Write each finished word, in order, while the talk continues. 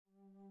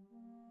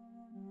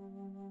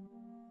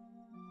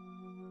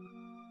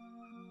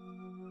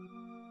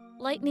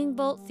Lightning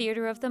Bolt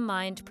Theater of the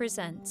Mind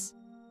presents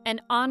an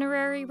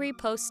honorary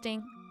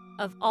reposting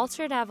of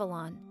Altered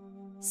Avalon,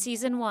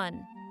 Season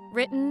 1,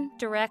 written,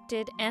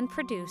 directed, and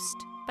produced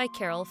by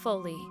Carol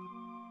Foley.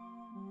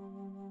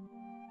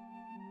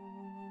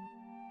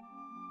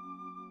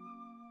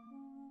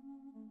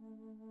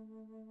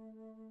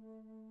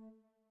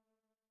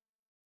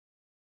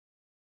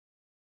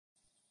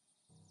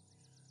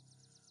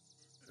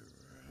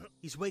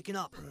 He's waking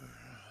up.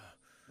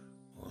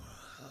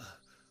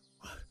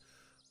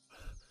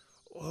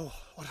 Oh,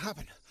 what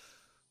happened?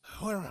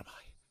 Where am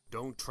I?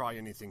 Don't try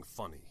anything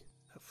funny.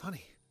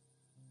 Funny?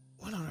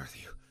 What on earth are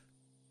you?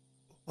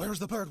 Where's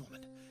the bird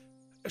woman?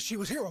 She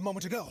was here a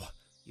moment ago.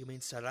 You mean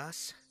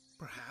Saras?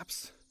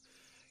 Perhaps.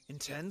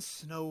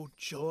 Intense, no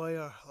joy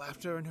or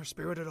laughter in her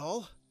spirit at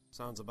all?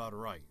 Sounds about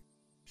right.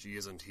 She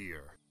isn't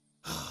here.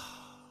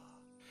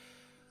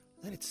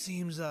 Then it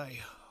seems I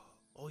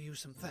owe you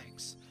some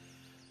thanks.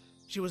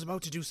 She was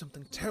about to do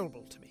something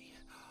terrible to me.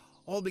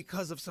 All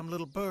because of some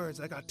little birds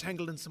that got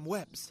tangled in some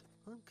webs.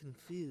 I'm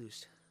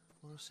confused.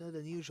 More sad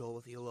than usual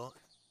with you lot.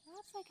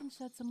 Perhaps I can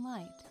shed some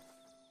light.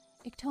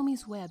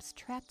 Iktomi's webs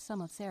trapped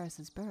some of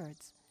Saras's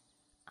birds.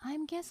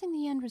 I'm guessing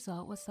the end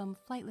result was some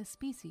flightless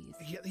species.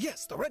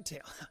 Yes, the red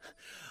tail.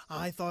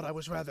 I thought I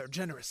was rather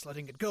generous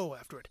letting it go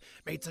after it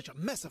made such a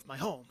mess of my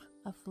home.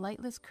 A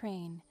flightless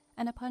crane,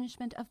 and a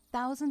punishment of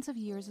thousands of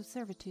years of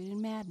servitude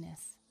and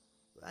madness.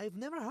 I've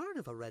never heard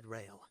of a red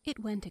rail. It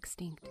went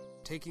extinct.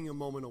 Taking a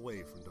moment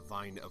away from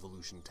divine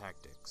evolution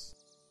tactics.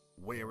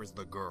 Where is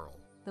the girl?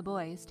 The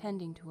boy is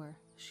tending to her.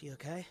 She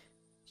okay?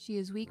 She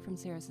is weak from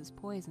Saras's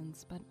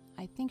poisons, but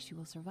I think she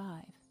will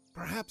survive.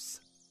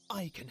 Perhaps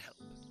I can help.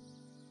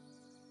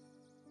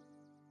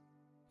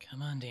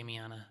 Come on,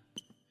 Damiana.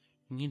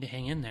 You need to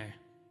hang in there.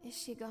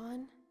 Is she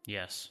gone?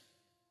 Yes.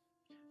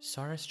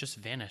 Saras just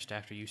vanished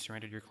after you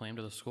surrendered your claim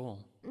to the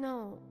school.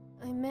 No,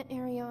 I meant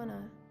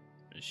Ariana.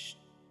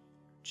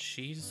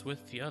 She's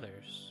with the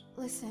others.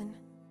 Listen,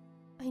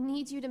 I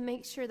need you to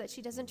make sure that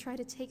she doesn't try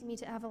to take me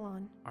to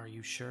Avalon. Are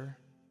you sure?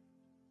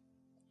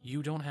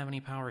 You don't have any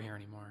power here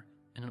anymore,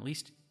 and at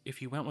least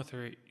if you went with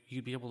her,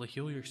 you'd be able to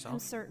heal yourself. I'm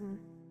certain.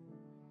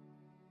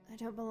 I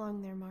don't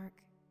belong there, Mark.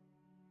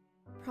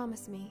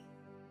 Promise me.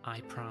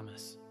 I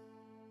promise.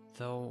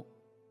 Though,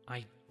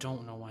 I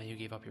don't know why you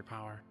gave up your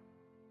power.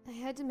 I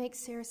had to make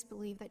Saras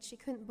believe that she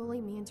couldn't bully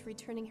me into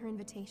returning her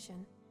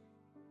invitation.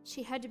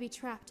 She had to be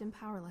trapped and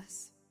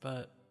powerless.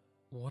 But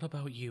what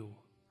about you?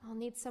 I'll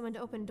need someone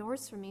to open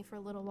doors for me for a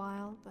little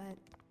while, but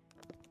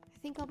I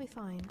think I'll be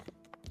fine.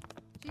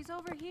 She's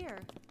over here.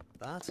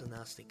 That's a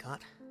nasty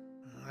cut.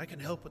 I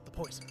can help with the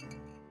poison.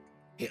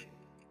 Here,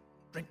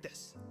 drink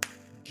this.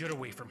 Get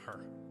away from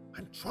her.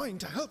 I'm trying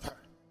to help her.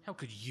 How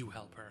could you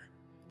help her?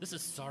 This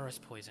is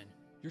Saras poison.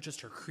 You're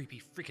just her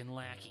creepy freaking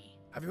lackey.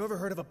 Have you ever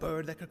heard of a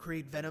bird that could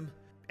create venom?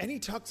 Any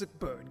toxic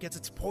bird gets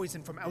its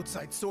poison from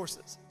outside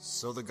sources.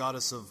 So the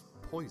goddess of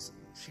poison.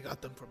 She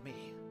got them from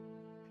me.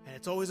 And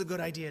it's always a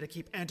good idea to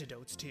keep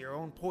antidotes to your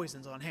own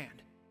poisons on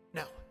hand.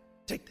 Now,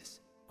 take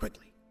this,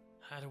 quickly.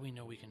 How do we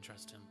know we can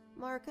trust him?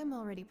 Mark, I'm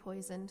already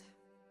poisoned.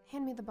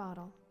 Hand me the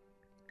bottle.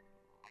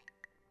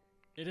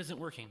 It isn't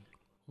working.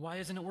 Why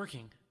isn't it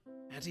working?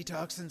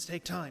 Antitoxins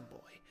take time, boy.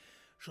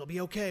 She'll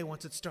be okay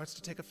once it starts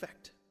to take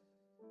effect.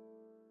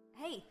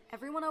 Hey,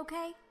 everyone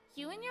okay?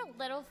 You and your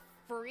little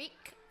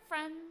freak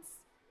friends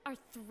are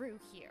through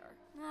here.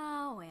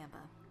 Oh, Amber.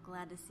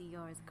 Glad to see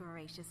you're as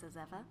gracious as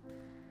ever.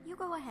 You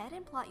go ahead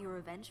and plot your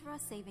revenge for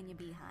us saving you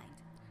behind.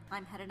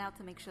 I'm heading out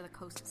to make sure the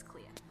coast is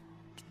clear.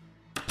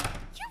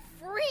 You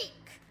freak!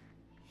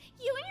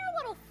 You and your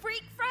little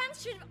freak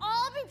friends should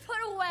all be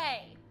put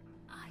away!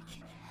 I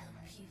can help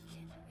you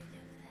get rid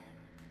of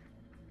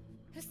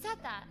them. Who said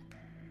that?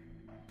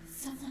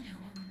 Someone who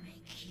will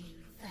make you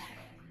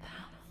very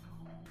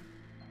powerful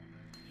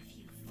if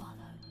you follow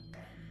me.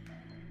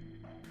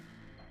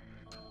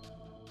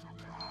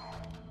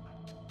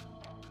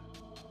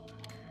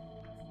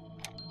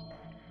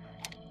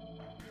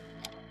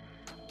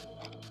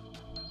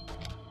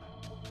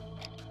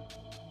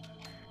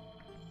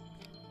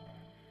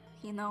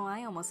 You know,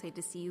 I almost hate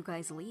to see you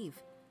guys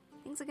leave.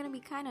 Things are gonna be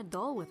kinda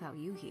dull without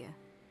you here.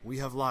 We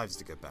have lives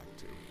to get back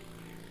to.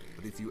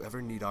 But if you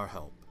ever need our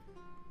help,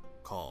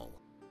 call.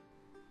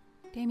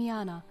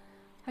 Damiana,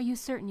 are you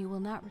certain you will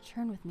not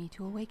return with me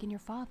to awaken your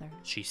father?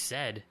 She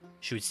said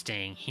she was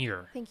staying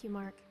here. Thank you,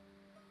 Mark.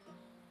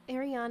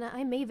 Ariana,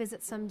 I may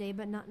visit someday,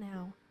 but not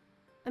now.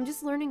 I'm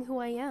just learning who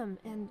I am,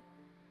 and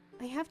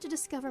I have to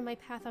discover my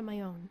path on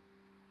my own.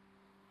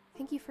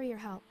 Thank you for your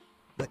help.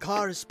 The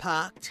car is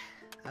parked.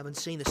 Haven't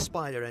seen the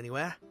spider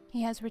anywhere.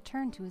 He has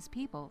returned to his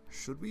people.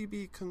 Should we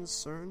be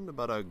concerned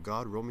about a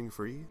god roaming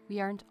free?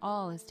 We aren't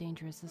all as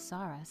dangerous as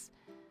Saras.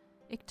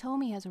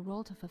 Iktomi has a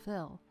role to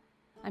fulfill.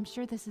 I'm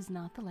sure this is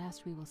not the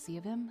last we will see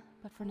of him,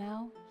 but for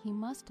now, he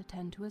must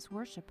attend to his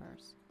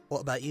worshippers.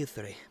 What about you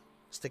three?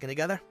 Sticking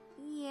together?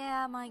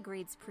 Yeah, my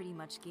grades pretty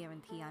much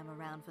guarantee I'm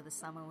around for the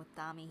summer with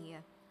Dami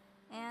here.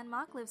 And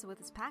Mark lives with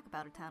his pack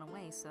about a town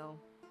away, so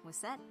we're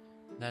set.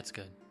 That's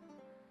good.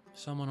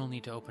 Someone will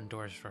need to open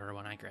doors for her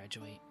when I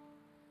graduate.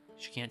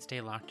 She can't stay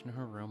locked in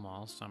her room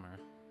all summer.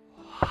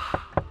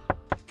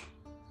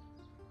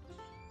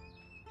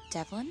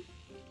 Devlin?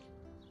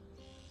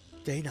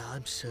 Dana,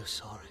 I'm so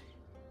sorry.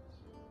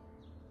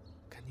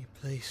 Can you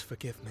please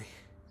forgive me?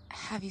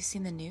 Have you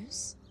seen the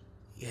news?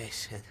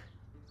 Yes, and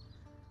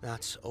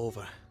that's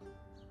over.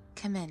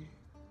 Come in.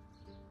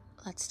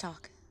 Let's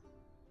talk.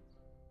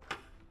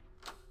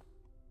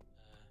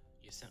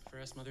 You sent for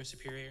us, Mother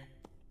Superior?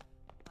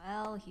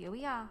 Well, here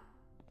we are.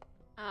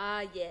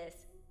 Ah,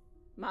 yes.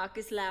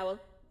 Marcus Lowell,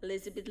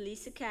 Elizabeth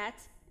Lisa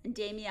Katz, and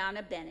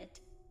Damiana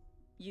Bennett.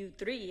 You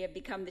three have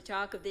become the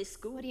talk of this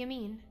school. What do you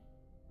mean?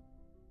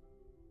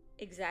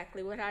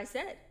 Exactly what I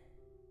said.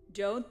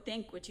 Don't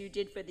think what you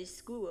did for this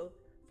school,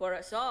 for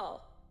us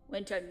all,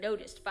 went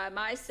unnoticed by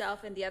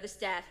myself and the other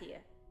staff here.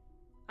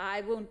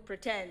 I won't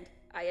pretend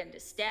I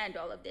understand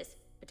all of this,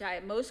 but I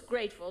am most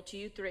grateful to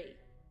you three.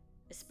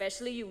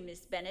 Especially you,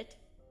 Miss Bennett.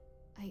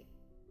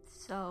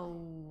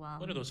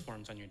 What are those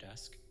forms on your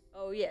desk?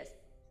 Oh, yes.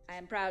 I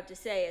am proud to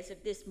say as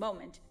of this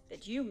moment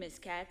that you, Miss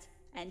Katz,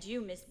 and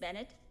you, Miss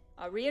Bennett,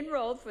 are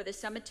re-enrolled for the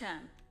summer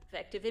term,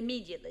 effective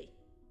immediately.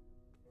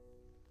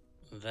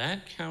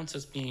 That counts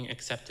as being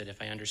accepted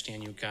if I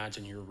understand you gods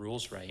and your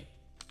rules right.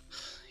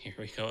 Here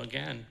we go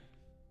again.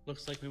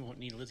 Looks like we won't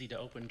need Lizzie to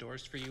open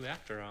doors for you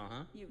after all,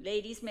 huh? You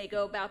ladies may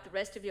go about the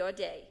rest of your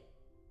day.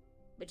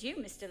 But you,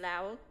 Mr.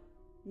 Lowell,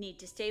 need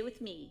to stay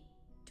with me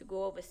to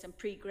go over some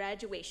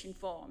pre-graduation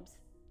forms.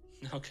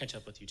 I'll catch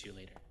up with you two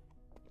later.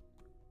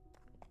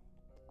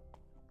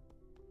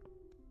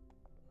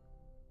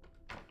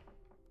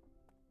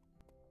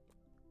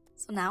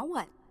 So now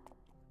what?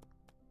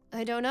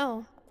 I don't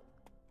know.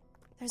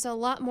 There's a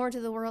lot more to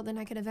the world than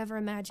I could have ever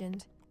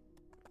imagined.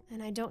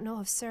 And I don't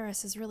know if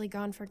Saras is really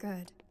gone for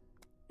good.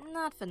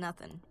 Not for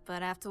nothing,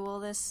 but after all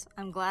this,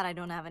 I'm glad I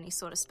don't have any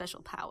sort of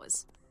special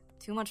powers.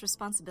 Too much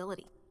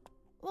responsibility.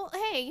 Well,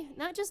 hey,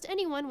 not just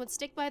anyone would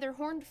stick by their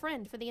horned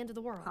friend for the end of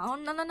the world. Oh,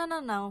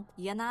 no.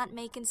 You're not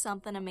making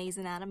something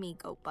amazing out of me,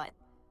 Goat Butt.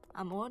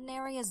 I'm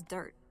ordinary as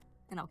dirt,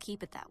 and I'll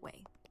keep it that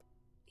way.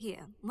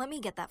 Here, let me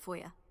get that for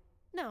you.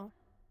 No,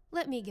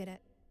 let me get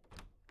it.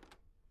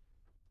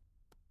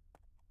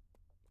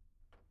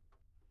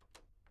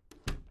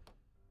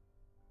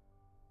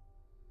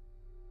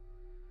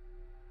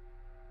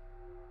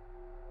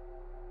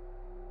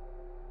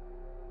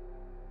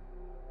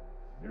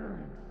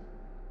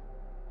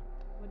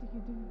 What are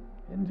you doing?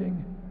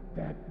 Ending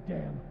that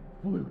damn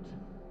flute.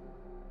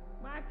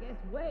 Marcus,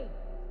 wait!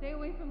 Stay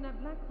away from that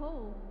black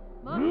hole.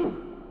 Move!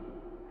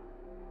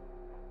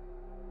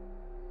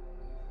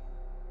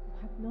 You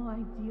have no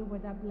idea where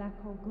that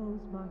black hole goes,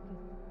 Marcus.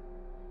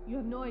 You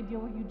have no idea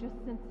where you just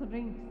sent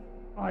Syrinx.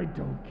 I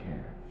don't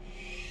care.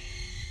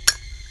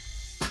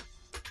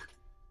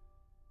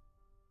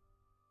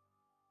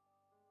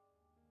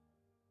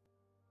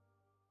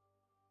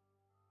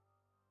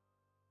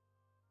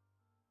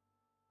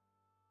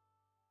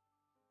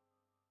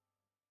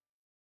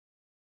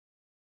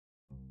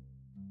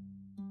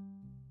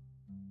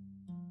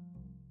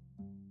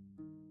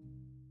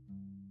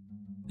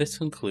 This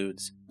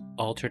concludes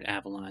Altered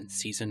Avalon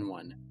Season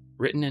 1,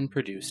 written and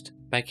produced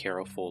by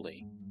Carol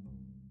Foley.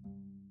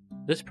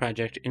 This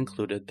project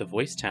included the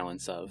voice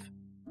talents of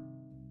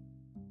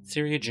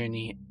Syria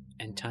Journey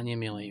and Tanya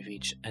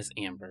Milevich as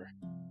Amber,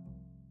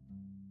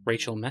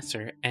 Rachel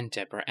Messer and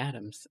Deborah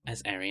Adams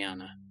as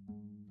Ariana,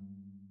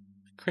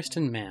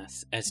 Kristen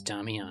Mass as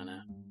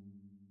Damiana,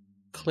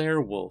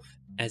 Claire Wolfe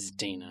as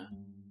Dana,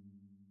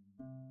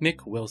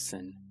 Mick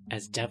Wilson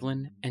as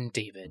Devlin and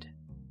David,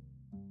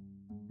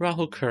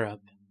 Rahul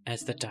Kurab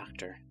as the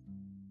Doctor,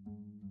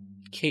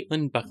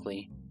 Caitlin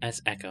Buckley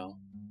as Echo,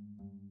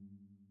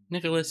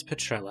 Nicholas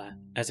Petrella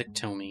as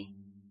Iktomi,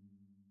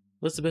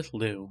 Elizabeth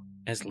Liu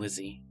as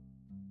Lizzie,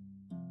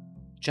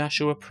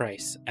 Joshua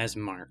Price as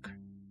Mark,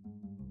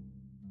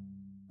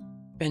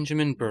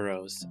 Benjamin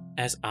Burrows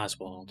as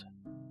Oswald,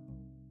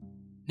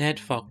 Ned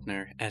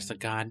Faulkner as the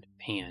god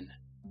Pan,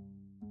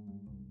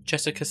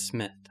 Jessica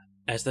Smith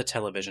as the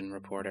television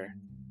reporter,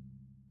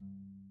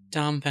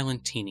 Dom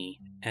Valentini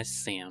as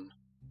Sam,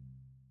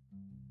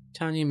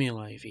 Tanya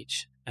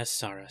Milevich as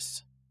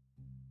Saras,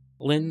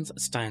 Linz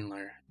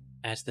Steinler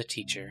as the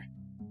teacher,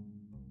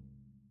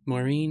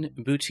 Maureen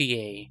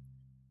Boutier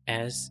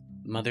as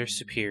Mother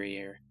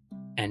Superior,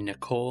 and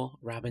Nicole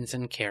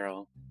Robinson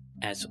Carroll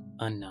as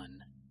a nun.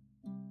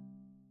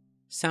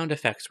 Sound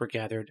effects were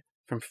gathered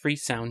from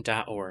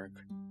freesound.org.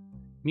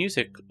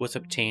 Music was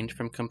obtained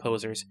from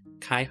composers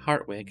Kai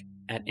Hartwig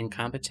at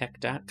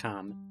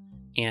incompetech.com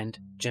and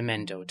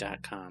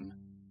Gemendo.com.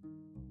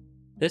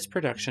 This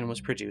production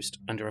was produced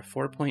under a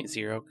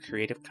 4.0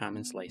 Creative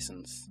Commons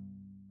license.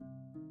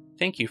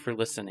 Thank you for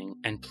listening,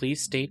 and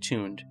please stay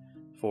tuned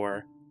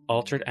for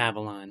Altered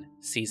Avalon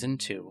Season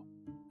 2,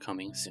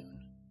 coming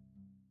soon.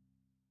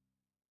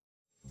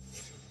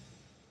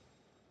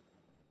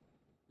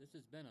 This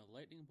has been a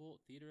Lightning Bolt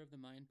Theater of the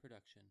Mind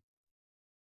production.